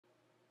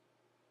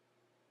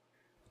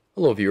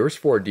Hello viewers,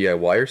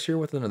 4DIYers here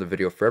with another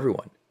video for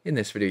everyone. In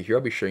this video here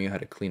I'll be showing you how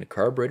to clean a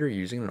carburetor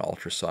using an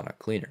ultrasonic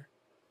cleaner.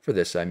 For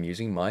this I'm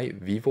using my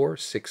Vevor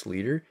 6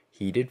 liter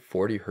heated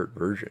 40Hz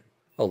version.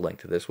 A link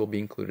to this will be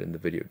included in the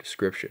video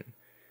description.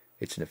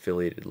 It's an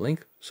affiliated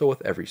link, so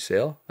with every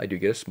sale I do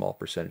get a small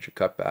percentage of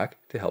cutback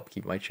to help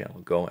keep my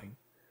channel going.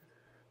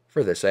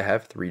 For this I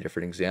have 3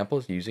 different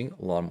examples using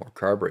lawnmower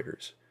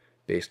carburetors.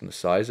 Based on the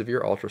size of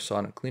your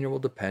ultrasonic cleaner will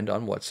depend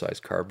on what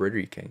size carburetor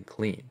you can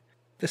clean.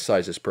 This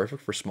size is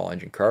perfect for small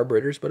engine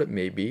carburetors, but it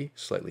may be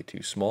slightly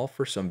too small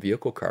for some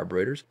vehicle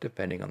carburetors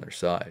depending on their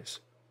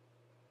size.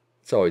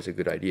 It's always a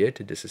good idea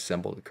to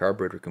disassemble the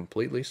carburetor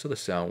completely so the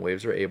sound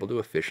waves are able to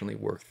efficiently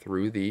work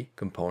through the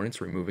components,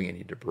 removing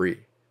any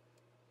debris.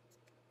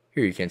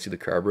 Here you can see the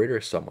carburetor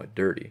is somewhat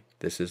dirty.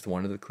 This is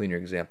one of the cleaner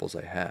examples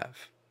I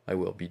have. I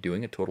will be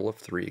doing a total of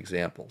 3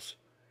 examples.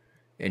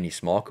 Any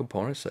small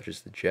components such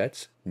as the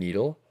jets,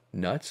 needle,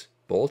 nuts,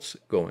 bolts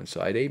go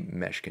inside a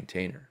mesh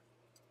container.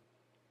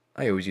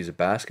 I always use a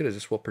basket as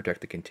this will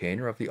protect the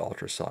container of the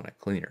ultrasonic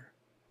cleaner.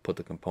 Put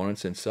the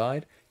components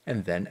inside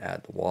and then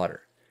add the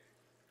water.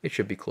 It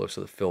should be close to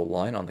the fill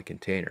line on the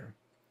container.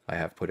 I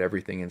have put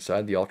everything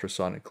inside the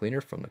ultrasonic cleaner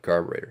from the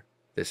carburetor.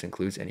 This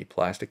includes any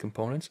plastic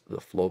components,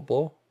 the float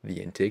bowl,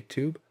 the intake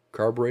tube,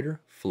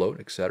 carburetor, float,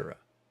 etc.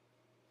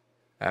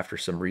 After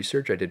some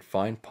research I did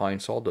find Pine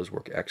Sol does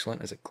work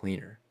excellent as a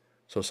cleaner,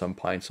 so some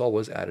Pine Sol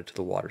was added to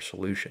the water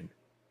solution.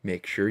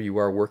 Make sure you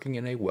are working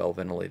in a well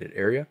ventilated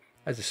area,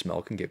 as the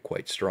smell can get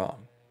quite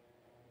strong.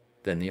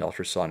 Then the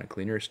ultrasonic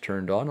cleaner is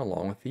turned on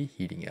along with the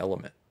heating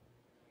element.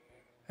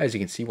 As you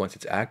can see, once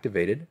it's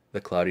activated, the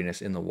cloudiness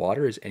in the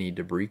water is any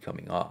debris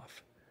coming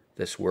off.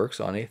 This works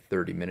on a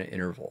 30-minute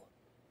interval.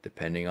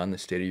 Depending on the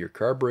state of your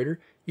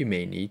carburetor, you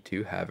may need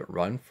to have it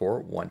run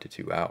for 1 to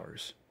 2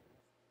 hours.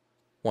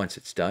 Once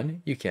it's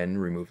done, you can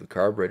remove the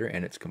carburetor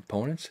and its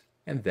components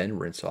and then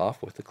rinse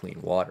off with the clean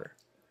water.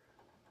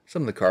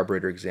 Some of the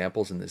carburetor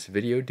examples in this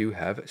video do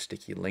have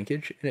sticky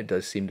linkage, and it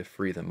does seem to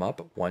free them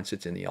up once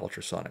it's in the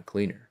ultrasonic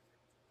cleaner.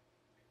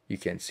 You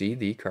can see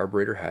the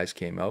carburetor has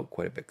came out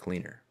quite a bit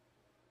cleaner.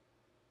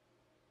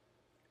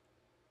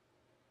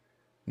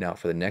 Now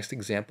for the next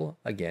example,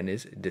 again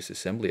is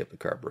disassembly of the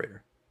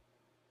carburetor.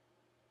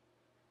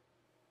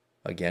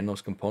 Again,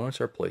 those components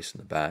are placed in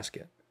the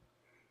basket.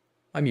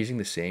 I'm using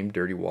the same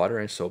dirty water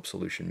and soap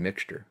solution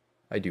mixture.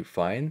 I do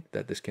find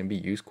that this can be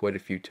used quite a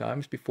few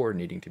times before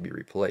needing to be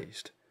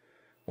replaced.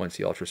 Once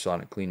the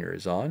ultrasonic cleaner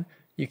is on,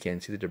 you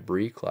can see the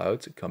debris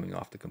clouds coming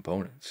off the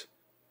components.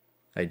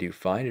 I do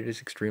find it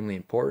is extremely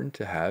important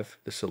to have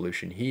the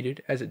solution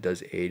heated, as it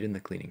does aid in the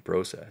cleaning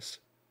process.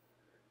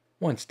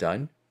 Once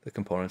done, the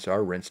components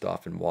are rinsed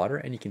off in water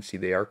and you can see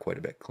they are quite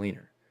a bit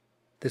cleaner.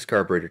 This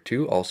carburetor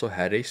too also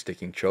had a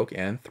sticking choke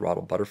and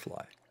throttle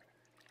butterfly.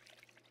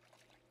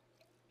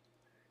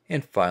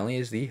 And finally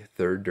is the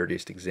third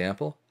dirtiest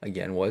example,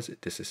 again was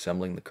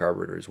disassembling the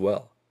carburetor as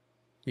well.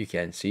 You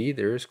can see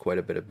there is quite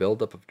a bit of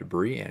buildup of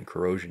debris and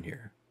corrosion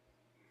here.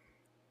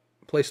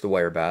 Place the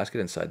wire basket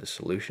inside the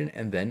solution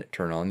and then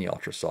turn on the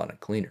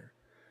ultrasonic cleaner.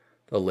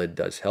 The lid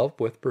does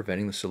help with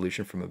preventing the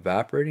solution from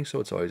evaporating,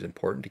 so it's always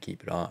important to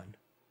keep it on.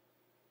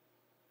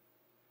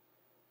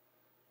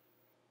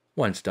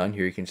 Once done,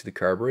 here you can see the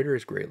carburetor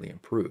is greatly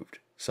improved.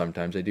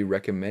 Sometimes I do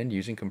recommend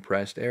using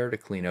compressed air to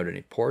clean out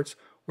any ports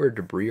where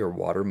debris or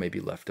water may be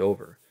left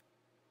over.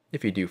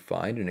 If you do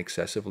find an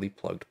excessively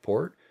plugged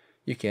port,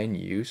 you can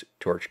use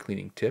torch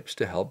cleaning tips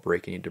to help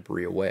break any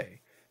debris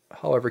away.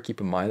 However, keep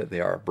in mind that they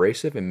are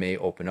abrasive and may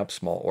open up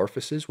small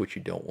orifices which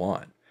you don't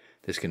want.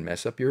 This can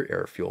mess up your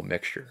air-fuel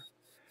mixture.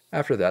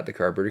 After that, the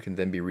carburetor can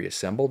then be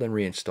reassembled and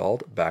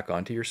reinstalled back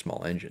onto your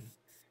small engine.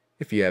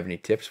 If you have any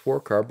tips for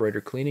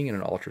carburetor cleaning in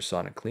an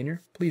ultrasonic cleaner,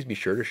 please be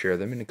sure to share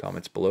them in the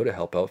comments below to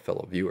help out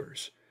fellow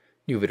viewers.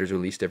 New videos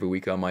released every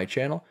week on my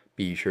channel.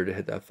 Be sure to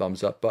hit that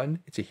thumbs up button.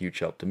 It's a huge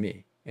help to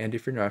me. And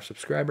if you're not a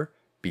subscriber,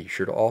 be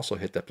sure to also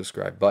hit that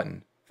subscribe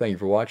button. Thank you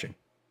for watching.